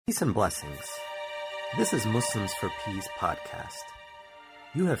Peace and blessings. This is Muslims for Peace podcast.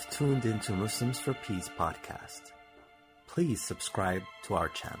 You have tuned into Muslims for Peace podcast. Please subscribe to our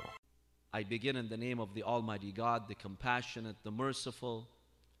channel. I begin in the name of the Almighty God, the compassionate, the merciful,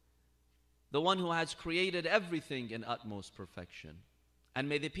 the one who has created everything in utmost perfection. And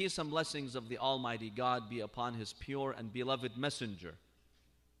may the peace and blessings of the Almighty God be upon His pure and beloved messenger,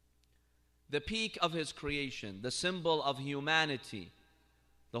 the peak of His creation, the symbol of humanity,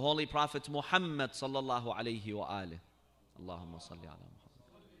 the Holy Prophet Muhammad sallallahu alayhi wa alih. Allahumma salli ala Muhammad.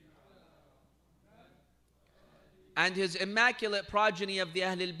 And his immaculate progeny of the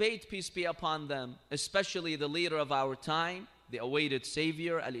Ahlul Bayt, peace be upon them, especially the leader of our time, the awaited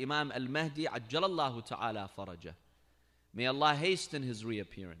Savior, Al-Imam Al-Mahdi, Ajjalallahu ta'ala farajah. May Allah hasten his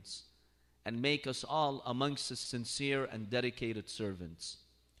reappearance and make us all amongst his sincere and dedicated servants.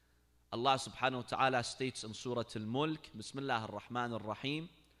 Allah subhanahu wa ta'ala states in Surah Al-Mulk, Bismillah ar-Rahman ar-Rahim,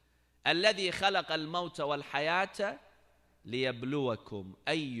 الذي خلق الموت والحياة ليبلوكم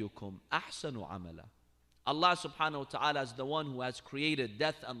أيكم أحسن عملا. Allah subhanahu wa ta'ala is the one who has created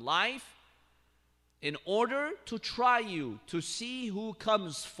death and life in order to try you, to see who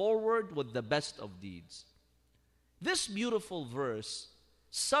comes forward with the best of deeds. This beautiful verse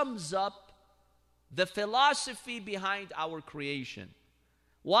sums up the philosophy behind our creation.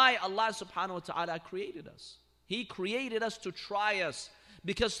 Why Allah subhanahu wa ta'ala created us. He created us to try us,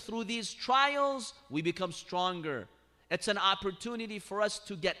 because through these trials we become stronger. It's an opportunity for us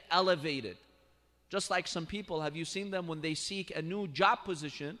to get elevated. Just like some people, have you seen them when they seek a new job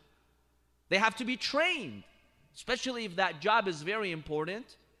position? They have to be trained, especially if that job is very important.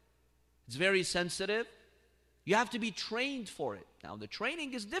 It's very sensitive. You have to be trained for it. Now, the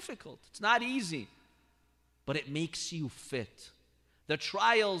training is difficult. It's not easy, but it makes you fit. The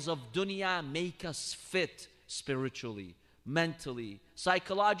trials of dunya make us fit spiritually, mentally,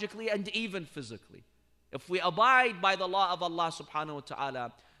 psychologically, and even physically. If we abide by the law of Allah subhanahu wa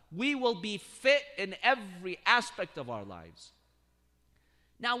ta'ala, we will be fit in every aspect of our lives.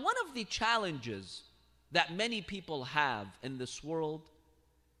 Now, one of the challenges that many people have in this world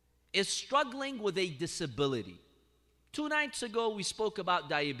is struggling with a disability. 2 nights ago, we spoke about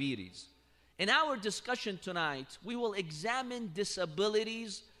diabetes. In our discussion tonight, we will examine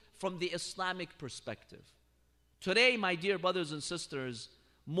disabilities from the Islamic perspective. Today, my dear brothers and sisters,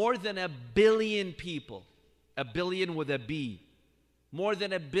 more than 1 billion people, 1 billion with a B, more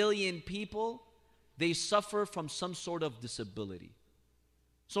than 1 billion people, they suffer from some sort of disability.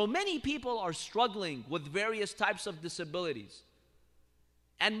 So many people are struggling with various types of disabilities.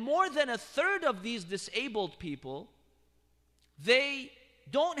 And more than 1/3 of these disabled people, they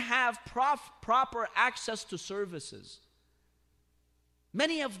don't have proper access to services.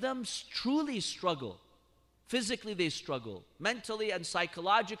 Many of them truly struggle. Physically they struggle. Mentally and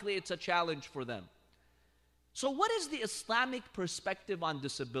psychologically it's a challenge for them. So what is the Islamic perspective on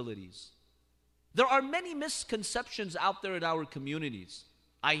disabilities? There are many misconceptions out there in our communities.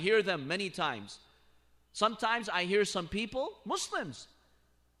 I hear them many times. Sometimes I hear some people, Muslims,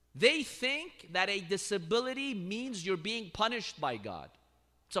 they think that a disability means you're being punished by God.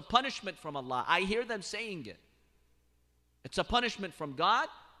 It's a punishment from Allah. I hear them saying it. It's a punishment from God.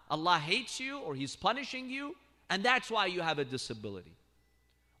 Allah hates you or He's punishing you, and that's why you have a disability.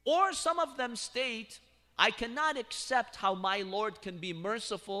 Or some of them state, I cannot accept how my Lord can be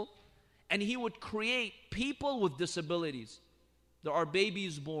merciful and He would create people with disabilities. There are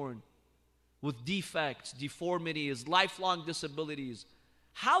babies born with defects, deformities, lifelong disabilities.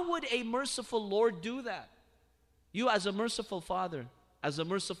 How would a merciful Lord do that? You as a merciful father, as a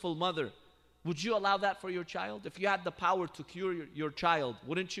merciful mother, would you allow that for your child? If you had the power to cure your child,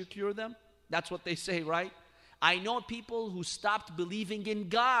 wouldn't you cure them? That's what they say, right? I know people who stopped believing in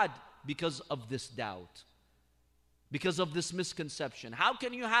God because of this doubt, because of this misconception. How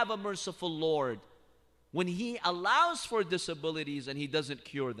can you have a merciful Lord when He allows for disabilities and He doesn't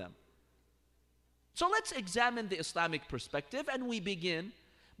cure them? So let's examine the Islamic perspective, and we begin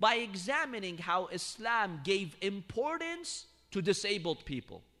by examining how Islam gave importance to disabled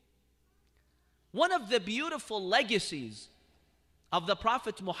people. One of the beautiful legacies of the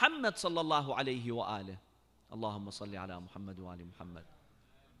Prophet Muhammad sallallahu alayhi wa alih, Allahumma salli ala Muhammad wa ali Muhammad,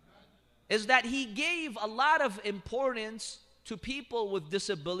 is that he gave a lot of importance to people with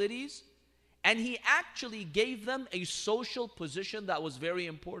disabilities, and he actually gave them a social position that was very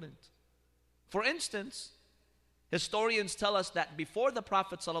important. For instance, historians tell us that before the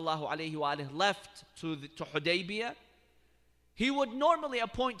Prophet ﷺ left to Hudaybiyah, he would normally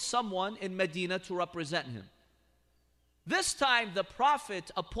appoint someone in Medina to represent him. This time the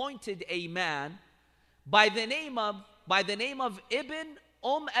Prophet appointed a man by the name of Ibn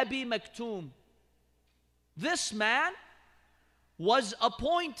Abi Maktoum. This man was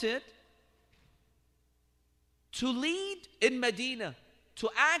appointed to lead in Medina, to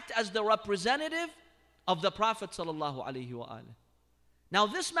act as the representative of the Prophet sallallahu alaihi wasallam. Now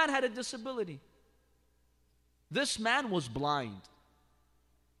this man had a disability. This man was blind.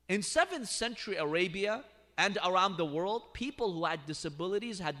 In 7th century Arabia and around the world, people who had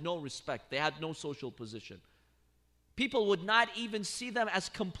disabilities had no respect. They had no social position. People would not even see them as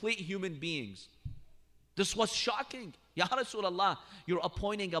complete human beings. This was shocking. Ya Rasulullah, you're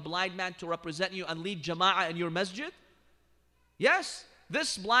appointing a blind man to represent you and lead jama'ah in your masjid? Yes,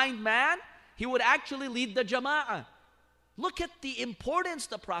 this blind man, he would actually lead the jama'ah. Look at the importance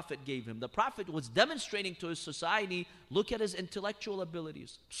the Prophet gave him. The Prophet was demonstrating to his society, look at his intellectual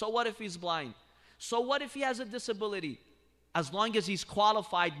abilities. So what if he's blind? So what if he has a disability? As long as he's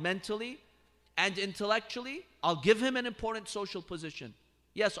qualified mentally and intellectually, I'll give him an important social position.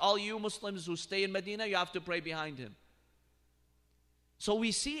 Yes, all you Muslims who stay in Medina, you have to pray behind him. So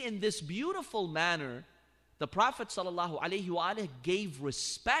we see in this beautiful manner, the Prophet ﷺ gave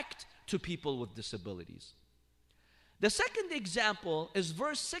respect to people with disabilities. The second example is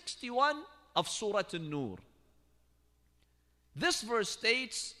verse 61 of Surah An-Nur. This verse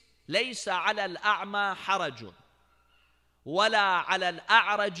states, لَيْسَ عَلَى الْأَعْمَى حَرَجٌ وَلَا عَلَى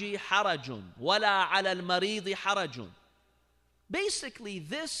الْأَعْرَجِ حَرَجٌ وَلَا عَلَى الْمَرِيضِ حَرَجٌ. Basically,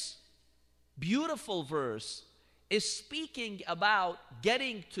 this beautiful verse is speaking about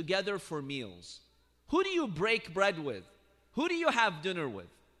getting together for meals. Who do you break bread with? Who do you have dinner with?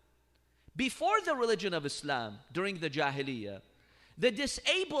 Before the religion of Islam, during the Jahiliyyah, the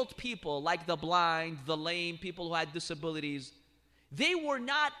disabled people like the blind, the lame, people who had disabilities, they were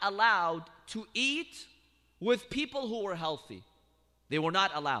not allowed to eat with people who were healthy. They were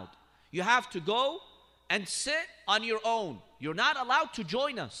not allowed. You have to go and sit on your own. You're not allowed to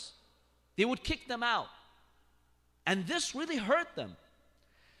join us. They would kick them out. And this really hurt them.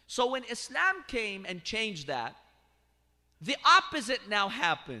 So when Islam came and changed that, the opposite now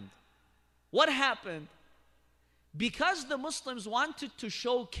happened. What happened? Because the Muslims wanted to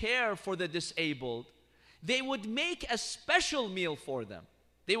show care for the disabled, they would make a special meal for them.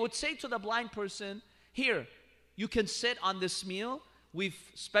 They would say to the blind person, here, you can sit on this meal. We've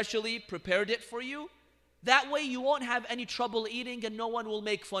specially prepared it for you. That way you won't have any trouble eating and no one will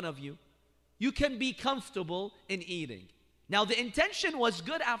make fun of you. You can be comfortable in eating. Now the intention was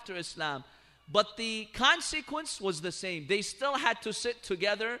good after Islam, but the consequence was the same. They still had to sit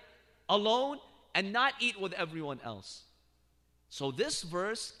together alone and not eat with everyone else. So this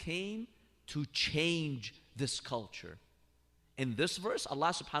verse came to change this culture. In this verse,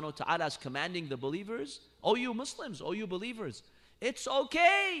 Allah subhanahu wa ta'ala is commanding the believers, oh you Muslims, oh you believers, it's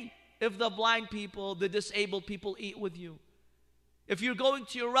okay if the blind people, the disabled people eat with you. If you're going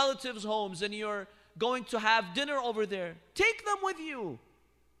to your relatives' homes and you're going to have dinner over there, take them with you.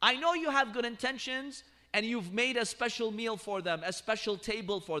 I know you have good intentions and you've made a special meal for them, a special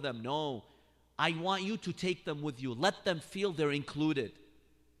table for them. No, I want you to take them with you. Let them feel they're included.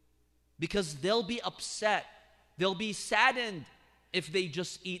 Because they'll be upset. They'll be saddened if they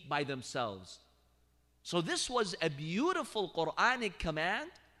just eat by themselves. So this was a beautiful Quranic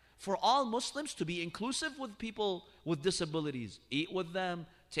command for all Muslims to be inclusive with people with disabilities. Eat with them,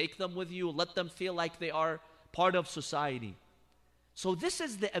 take them with you, let them feel like they are part of society. So this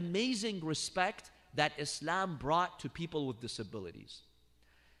is the amazing respect that Islam brought to people with disabilities.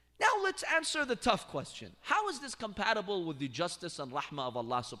 Now let's answer the tough question. How is this compatible with the justice and rahmah of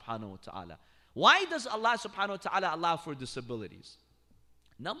Allah subhanahu wa ta'ala? Why does Allah subhanahu wa ta'ala allow for disabilities?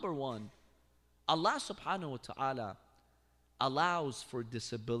 Number one, Allah subhanahu wa ta'ala allows for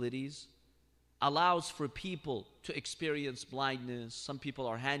disabilities, allows for people to experience blindness. Some people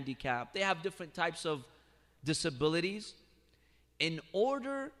are handicapped. They have different types of disabilities in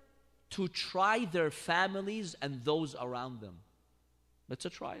order to try their families and those around them. It's a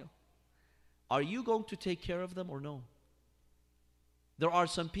trial. Are you going to take care of them or no? There are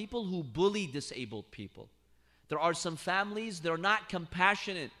some people who bully disabled people. There are some families, they're not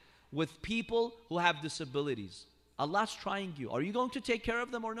compassionate with people who have disabilities. Allah's trying you. Are you going to take care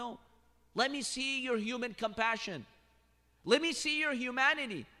of them or no? Let me see your human compassion. Let me see your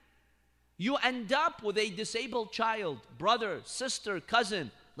humanity. You end up with a disabled child, brother, sister,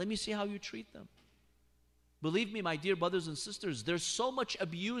 cousin. Let me see how you treat them. Believe me, my dear brothers and sisters, there's so much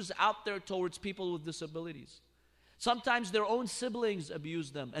abuse out there towards people with disabilities. Sometimes their own siblings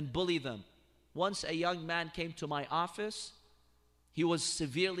abuse them and bully them. Once a young man came to my office. He was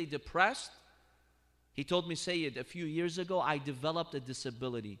severely depressed. He told me, Sayyid, a few years ago, I developed a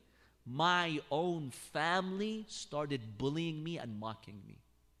disability. my own family started bullying me and mocking me.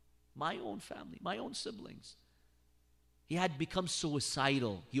 My own family, my own siblings. He had become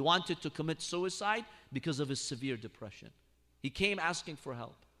suicidal. He wanted to commit suicide because of his severe depression. He came asking for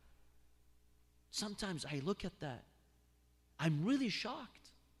help. Sometimes I look at that. I'm really shocked.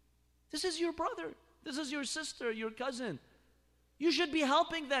 This is your brother. This is your sister, your cousin. You should be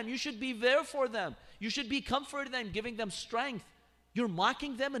helping them. You should be there for them. You should be comforting them, giving them strength. You're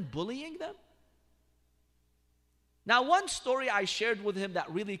mocking them and bullying them? Now, one story I shared with him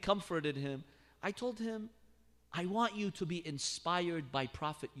that really comforted him, I told him, I want you to be inspired by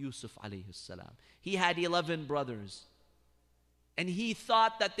Prophet Yusuf alayhi salam. He had 11 brothers. And he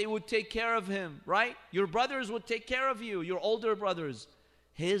thought that they would take care of him, right? Your brothers would take care of you, your older brothers.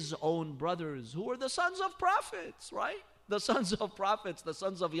 His own brothers, who were the sons of prophets, right? The sons of prophets, the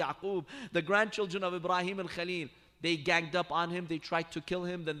sons of Yaqub, the grandchildren of Ibrahim al-Khalil. They ganged up on him, they tried to kill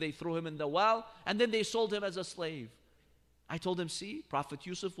him, then they threw him in the well, and then they sold him as a slave. I told him, see, Prophet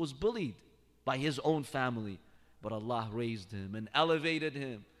Yusuf was bullied by his own family, but Allah raised him and elevated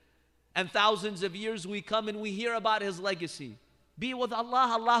him. And thousands of years we come and we hear about his legacy. Be with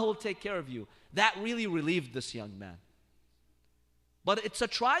Allah, Allah will take care of you. That really relieved this young man. But it's a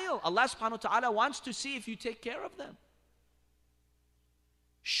trial. Allah subhanahu wa ta'ala wants to see if you take care of them.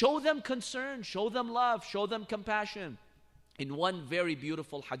 Show them concern, show them love, show them compassion. In one very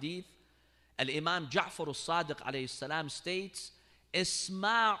beautiful hadith, Al-Imam Ja'far al-Sadiq alayhi salam states,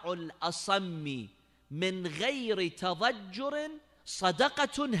 Isma'ul asammi min ghayri tadajjurin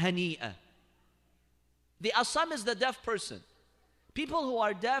sadaqatun hani'a. The asam is the deaf person. People who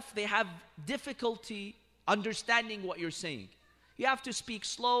are deaf, they have difficulty understanding what you're saying. You have to speak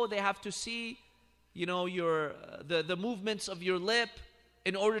slow, they have to see, the movements of your lip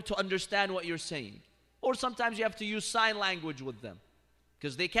in order to understand what you're saying. Or sometimes you have to use sign language with them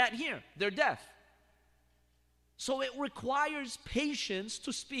because they can't hear, they're deaf. So it requires patience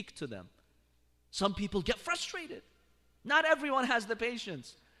to speak to them. Some people get frustrated. Not everyone has the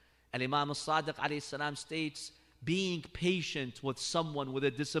patience. Al-Imam al-Sadiq alayhi salam states, being patient with someone with a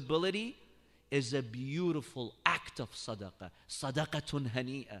disability is a beautiful act of sadaqah. Sadaqatun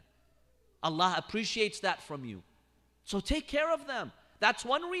hani'a. Allah appreciates that from you. So take care of them. That's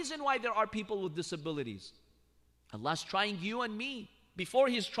one reason why there are people with disabilities. Allah's trying you and me. Before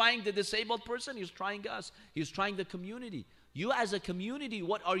He's trying the disabled person, He's trying us. He's trying the community. You as a community,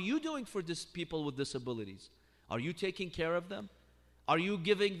 what are you doing for people with disabilities? Are you taking care of them? Are you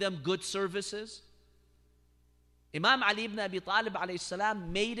giving them good services? Imam Ali ibn Abi Talib alayhi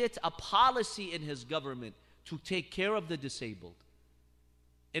salam made it a policy in his government to take care of the disabled.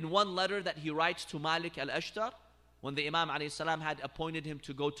 In one letter that he writes to Malik al-Ashtar, when the Imam alayhi salam had appointed him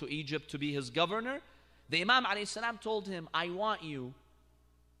to go to Egypt to be his governor, the Imam alayhi salam told him, I want you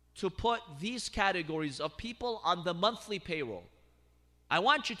to put these categories of people on the monthly payroll. I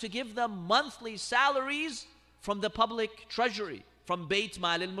want you to give them monthly salaries from the public treasury, from Bayt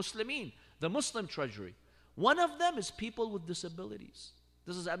Mal al-Muslimin, the Muslim treasury. One of them is people with disabilities.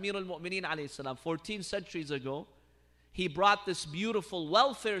 This is Amir al-Mu'mineen alayhi salam. 14 centuries ago, he brought this beautiful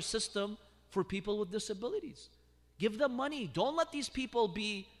welfare system for people with disabilities. Give them money. Don't let these people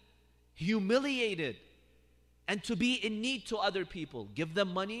be humiliated and to be in need to other people. Give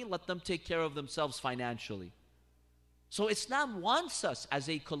them money, let them take care of themselves financially. So Islam wants us as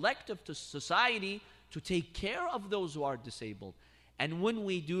a collective to society to take care of those who are disabled. And when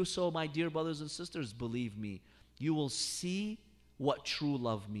we do so, my dear brothers and sisters, believe me, you will see what true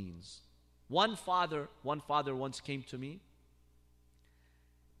love means. One father once came to me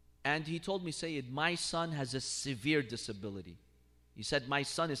and he told me, Sayyid, my son has a severe disability. He said, my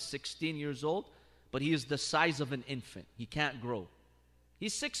son is 16 years old, but he is the size of an infant. He can't grow.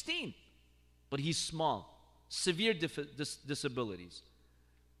 He's 16, but he's small. Severe disabilities.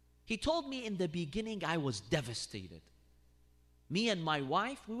 He told me in the beginning I was devastated. Me and my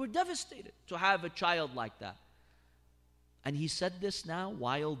wife, we were devastated to have a child like that. And he said this now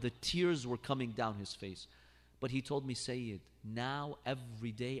while the tears were coming down his face. But he told me, Sayyid, now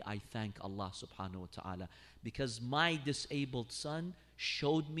every day I thank Allah subhanahu wa ta'ala because my disabled son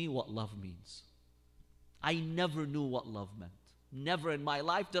showed me what love means. I never knew what love meant. Never in my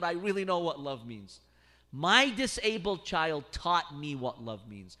life did I really know what love means. My disabled child taught me what love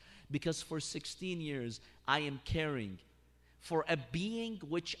means because for 16 years I am caring for a being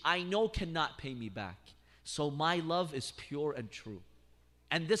which I know cannot pay me back. So my love is pure and true.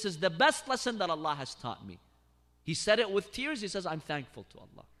 And this is the best lesson that Allah has taught me. He said it with tears. He says, I'm thankful to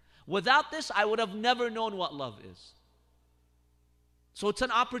Allah. Without this, I would have never known what love is. So it's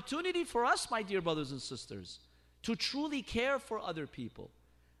an opportunity for us, my dear brothers and sisters, to truly care for other people.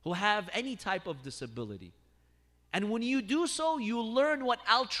 who have any type of disability. And when you do so, you learn what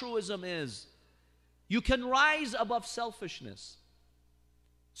altruism is. You can rise above selfishness.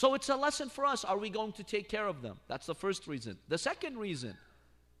 So it's a lesson for us. Are we going to take care of them? That's the first reason. The second reason,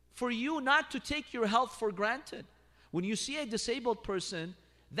 for you not to take your health for granted. When you see a disabled person,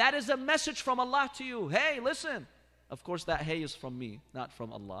 that is a message from Allah to you. Hey, listen. Of course, that hey is from me, not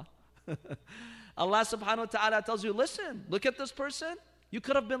from Allah. Allah subhanahu wa ta'ala tells you, listen, look at this person. You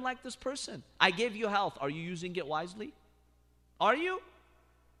could have been like this person. I gave you health. Are you using it wisely? Are you?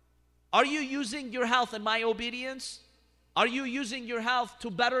 Are you using your health in my obedience? Are you using your health to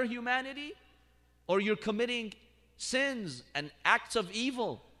better humanity? Or you're committing sins and acts of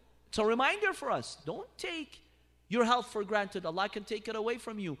evil? It's a reminder for us. Don't take your health for granted. Allah can take it away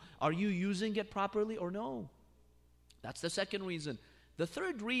from you. Are you using it properly or no? That's the second reason. The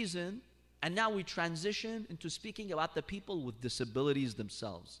third reason, and now we transition into speaking about the people with disabilities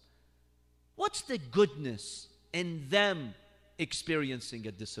themselves. What's the goodness in them experiencing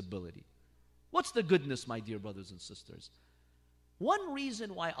a disability? What's the goodness, my dear brothers and sisters? One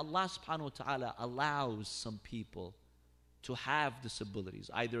reason why Allah subhanahu wa ta'ala allows some people to have disabilities,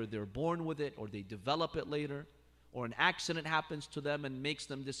 either they're born with it or they develop it later, or an accident happens to them and makes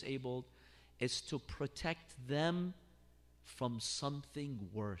them disabled, is to protect them from something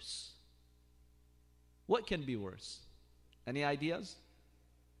worse. What can be worse? Any ideas?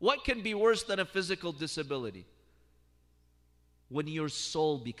 What can be worse than a physical disability? When your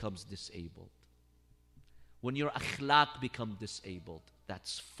soul becomes disabled. When your akhlaq become disabled.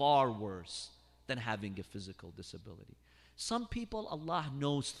 That's far worse than having a physical disability. Some people, Allah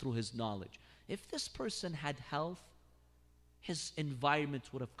knows through His knowledge. If this person had health, his environment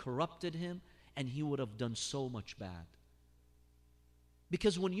would have corrupted him and he would have done so much bad.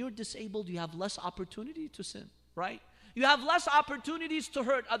 Because when you're disabled, you have less opportunity to sin, right? You have less opportunities to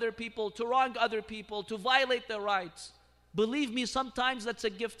hurt other people, to wrong other people, to violate their rights. Believe me, sometimes that's a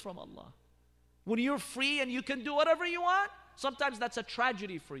gift from Allah. When you're free and you can do whatever you want, sometimes that's a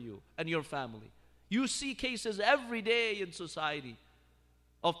tragedy for you and your family. You see cases every day in society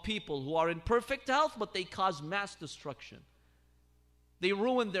of people who are in perfect health, but they cause mass destruction. They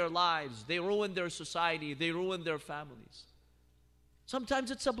ruin their lives, they ruin their society, they ruin their families.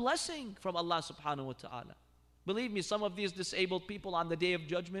 Sometimes it's a blessing from Allah subhanahu wa ta'ala. Believe me, some of these disabled people on the Day of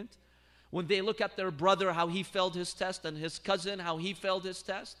Judgment, when they look at their brother, how he failed his test, and his cousin, how he failed his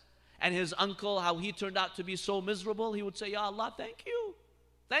test, and his uncle, how he turned out to be so miserable, he would say, Ya Allah, thank you.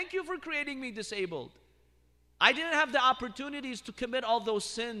 Thank you for creating me disabled. I didn't have the opportunities to commit all those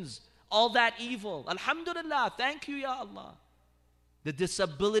sins, all that evil. Alhamdulillah, thank you, Ya Allah. The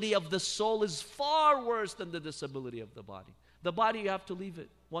disability of the soul is far worse than the disability of the body. The body, you have to leave it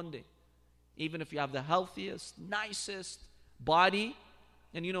one day. Even if you have the healthiest, nicest body.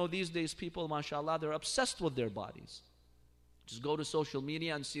 And you know, these days people, mashallah, they're obsessed with their bodies. Just go to social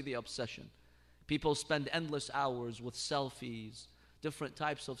media and see the obsession. People spend endless hours with selfies, different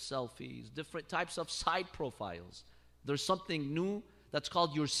types of selfies, different types of side profiles. There's something new that's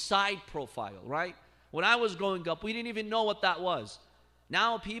called your side profile, right? When I was growing up, we didn't even know what that was.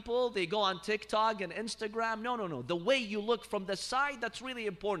 Now people, they go on TikTok and Instagram. No. The way you look from the side, that's really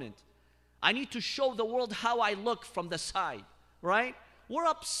important. I need to show the world how I look from the side, right? We're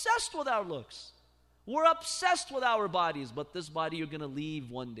obsessed with our looks. We're obsessed with our bodies. But this body you're going to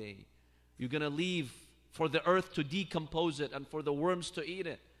leave one day. You're going to leave for the earth to decompose it and for the worms to eat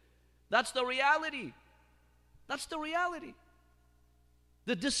it. That's the reality. That's the reality.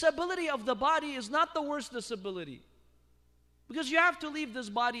 The disability of the body is not the worst disability. Because you have to leave this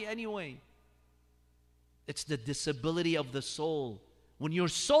body anyway. It's the disability of the soul. When your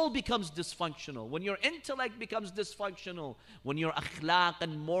soul becomes dysfunctional, when your intellect becomes dysfunctional, when your akhlaq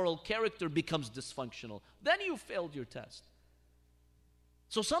and moral character becomes dysfunctional, then you failed your test.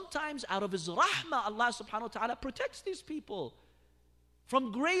 So sometimes out of His rahmah, Allah subhanahu wa ta'ala protects these people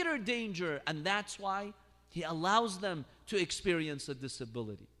from greater danger. And that's why He allows them to experience a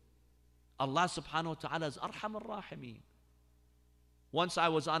disability. Allah subhanahu wa ta'ala is arham ar-rahimin. Once I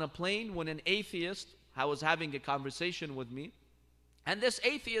was on a plane when an atheist was having a conversation with me. And this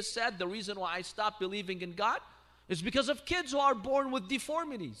atheist said, the reason why I stopped believing in God is because of kids who are born with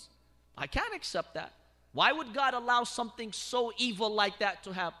deformities. I can't accept that. Why would God allow something so evil like that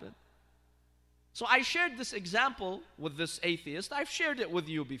to happen? So I shared this example with this atheist. I've shared it with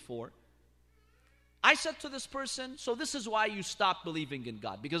you before. I said to this person, so this is why you stopped believing in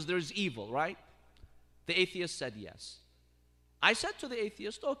God, because there's evil, right? The atheist said yes. I said to the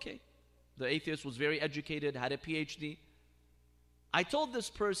atheist, okay. The atheist was very educated, had a PhD. I told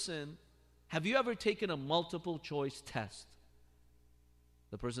this person, have you ever taken a multiple choice test?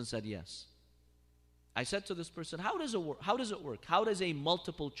 The person said yes. I said to this person, how does it work? How does it work? How does a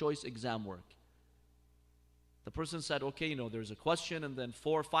multiple choice exam work? The person said, okay, there's a question and then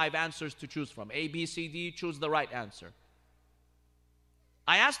 4 or 5 answers to choose from. A, B, C, D, choose the right answer.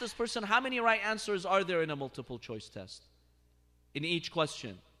 I asked this person, how many right answers are there in a multiple choice test? In each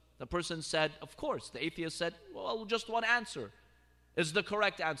question. The person said, of course. The atheist said, well, just one answer is the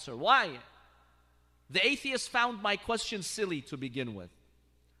correct answer. Why? The atheist found my question silly to begin with.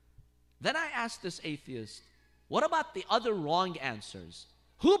 Then I asked this atheist, what about the other wrong answers?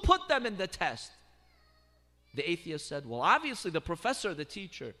 Who put them in the test? The atheist said, well, obviously the professor, the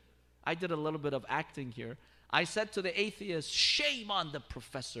teacher. I did a little bit of acting here. I said to the atheist, shame on the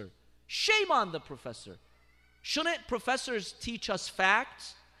professor. Shame on the professor. Shouldn't professors teach us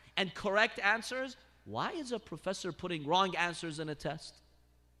facts and correct answers? Why is a professor putting wrong answers in a test?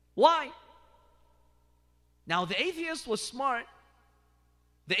 Why? Now the atheist was smart.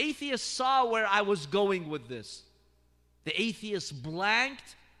 The atheist saw where I was going with this. The atheist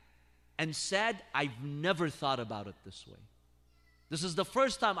blanked and said, I've never thought about it this way. This is the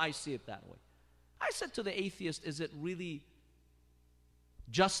first time I see it that way. I said to the atheist, is it really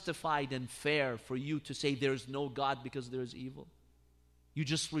justified and fair for you to say there's no God because there's evil? You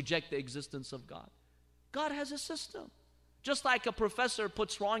just reject the existence of God. God has a system. Just like a professor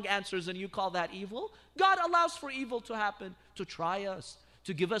puts wrong answers and you call that evil, God allows for evil to happen, to try us,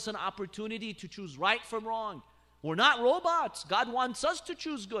 to give us an opportunity to choose right from wrong. We're not robots. God wants us to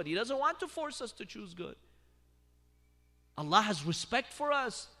choose good. He doesn't want to force us to choose good. Allah has respect for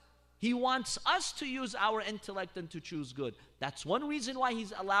us. He wants us to use our intellect and to choose good. That's one reason why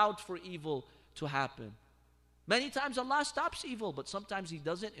He's allowed for evil to happen. Many times Allah stops evil, but sometimes He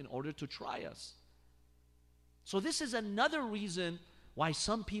doesn't in order to try us. So this is another reason why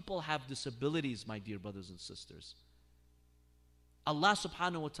some people have disabilities, my dear brothers and sisters. Allah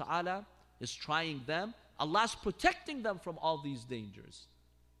subhanahu wa ta'ala is trying them. Allah's protecting them from all these dangers.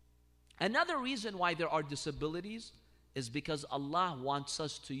 Another reason why there are disabilities is because Allah wants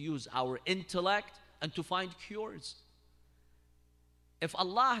us to use our intellect and to find cures. If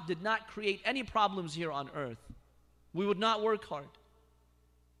Allah did not create any problems here on earth, we would not work hard.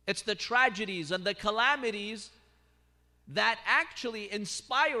 It's the tragedies and the calamities that actually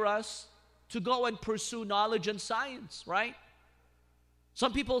inspire us to go and pursue knowledge and science, right?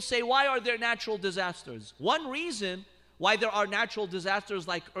 Some people say, why are there natural disasters? One reason why there are natural disasters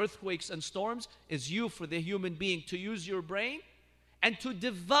like earthquakes and storms is for the human being, to use your brain and to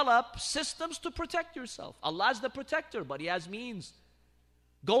develop systems to protect yourself. Allah is the protector, but He has means.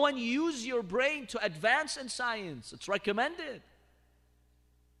 Go and use your brain to advance in science. It's recommended.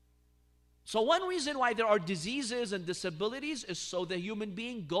 So one reason why there are diseases and disabilities is so the human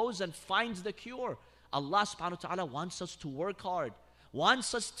being goes and finds the cure. Allah subhanahu wa ta'ala wants us to work hard,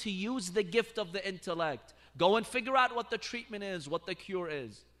 wants us to use the gift of the intellect. Go and figure out what the treatment is, what the cure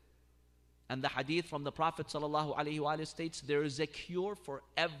is. And the hadith from the Prophet ﷺ states, there is a cure for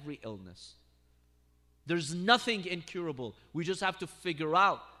every illness. There's nothing incurable. We just have to figure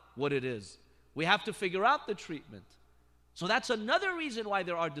out what it is. We have to figure out the treatment. So that's another reason why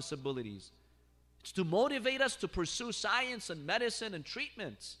there are disabilities. It's to motivate us to pursue science and medicine and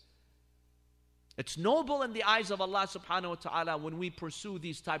treatments. It's noble in the eyes of Allah subhanahu wa ta'ala when we pursue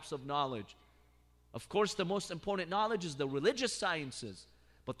these types of knowledge. Of course, the most important knowledge is the religious sciences,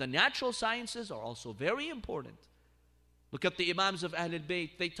 but the natural sciences are also very important. Look at the Imams of Ahlul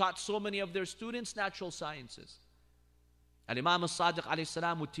Bayt. They taught so many of their students natural sciences. Al-Imam al-Sadiq alayhi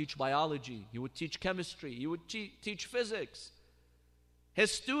salam would teach biology. He would teach chemistry. He would teach physics.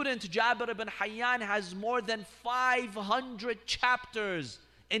 His student Jabir ibn Hayyan has more than 500 chapters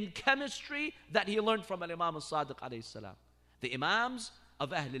in chemistry that he learned from Al-Imam al-Sadiq alayhi salam. The Imams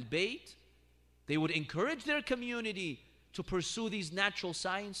of Ahlul Bayt, they would encourage their community to pursue these natural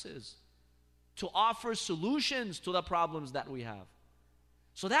sciences, to offer solutions to the problems that we have.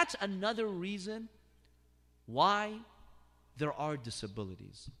 So that's another reason why there are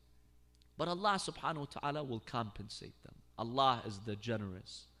disabilities. But Allah subhanahu wa ta'ala will compensate them. Allah is the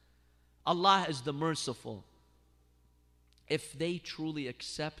generous. Allah is the merciful. If they truly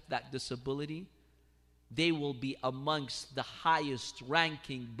accept that disability, they will be amongst the highest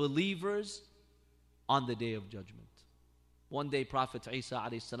ranking believers on the Day of Judgment. One day Prophet Isa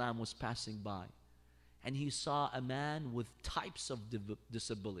alayhi salam was passing by and he saw a man with types of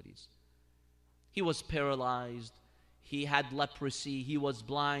disabilities. He was paralyzed, he had leprosy, he was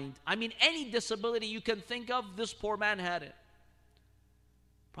blind. I mean, any disability you can think of, this poor man had it.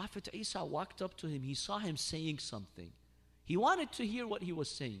 Prophet Isa walked up to him, he saw him saying something. He wanted to hear what he was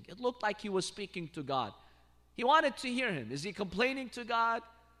saying. It looked like he was speaking to God. He wanted to hear him. Is he complaining to God?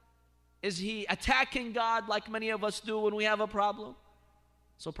 Is he attacking God like many of us do when we have a problem?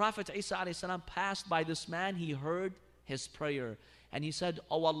 So Prophet Isa alayhi salam passed by this man. He heard his prayer. And he said,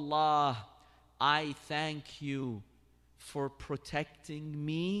 "Oh Allah, I thank you for protecting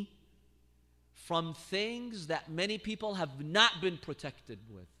me from things that many people have not been protected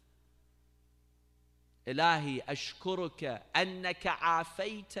with. Ilahi ashkuruka annaka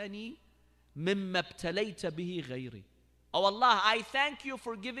afaytani mimma ibtalayta bihi ghayri." Oh Allah, I thank you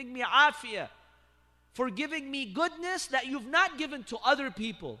for giving me afiyah, for giving me goodness that you've not given to other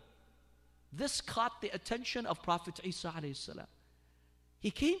people. This caught the attention of Prophet Isa alayhi salam. He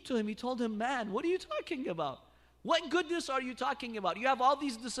came to him, he told him, "Man, what are you talking about? What goodness are you talking about? You have all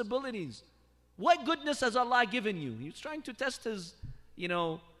these disabilities. What goodness has Allah given you?" He was trying to test his,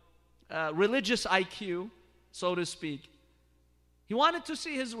 religious IQ, so to speak. He wanted to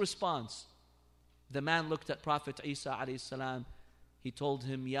see his response. The man looked at Prophet Isa alayhi salam. He told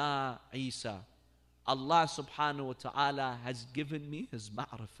him, "Ya Isa, Allah subhanahu wa ta'ala has given me His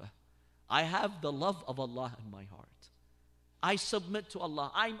ma'rifah. I have the love of Allah in my heart. I submit to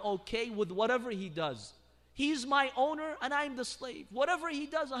Allah. I'm okay with whatever He does. He's my owner and I'm the slave. Whatever He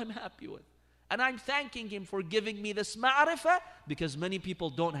does, I'm happy with. And I'm thanking Him for giving me this ma'rifah, because many people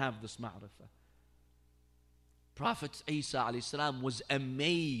don't have this ma'rifah." Prophet Isa alayhi salam was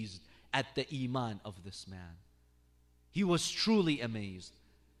amazed at the iman of this man. He was truly amazed.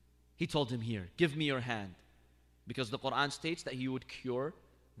 He told him, "Here, give me your hand." Because the Quran states that He would cure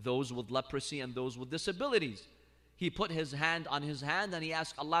those with leprosy and those with disabilities. He put his hand on his hand and he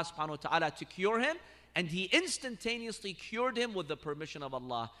asked Allah subhanahu wa ta'ala to cure him, and He instantaneously cured him with the permission of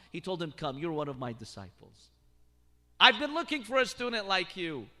Allah. He told him, "Come, you're one of my disciples. I've been looking for a student like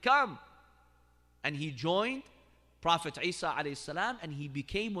you. Come." And he joined Prophet Isa alayhi salam, and he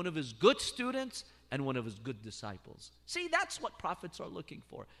became one of his good students and one of his good disciples. See, that's what prophets are looking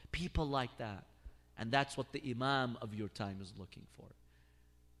for. People like that. And that's what the Imam of your time is looking for.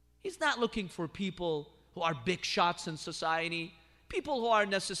 He's not looking for people who are big shots in society, people who are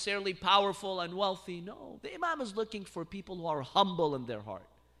necessarily powerful and wealthy. No, the Imam is looking for people who are humble in their heart.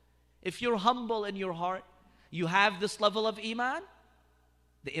 If you're humble in your heart, you have this level of Iman,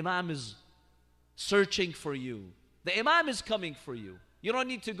 the Imam is searching for you. The Imam is coming for you. You don't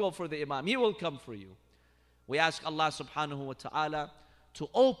need to go for the Imam. He will come for you. We ask Allah subhanahu wa ta'ala to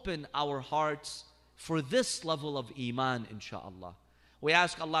open our hearts for this level of Iman, inshaAllah. We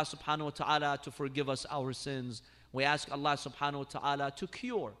ask Allah subhanahu wa ta'ala to forgive us our sins. We ask Allah subhanahu wa ta'ala to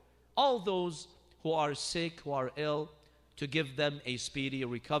cure all those who are sick, who are ill, to give them a speedy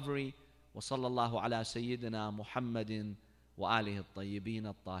recovery. Wa sallallahu ala sayyidina Muhammadin wa alihi at-tayyibin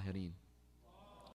at-tahirin.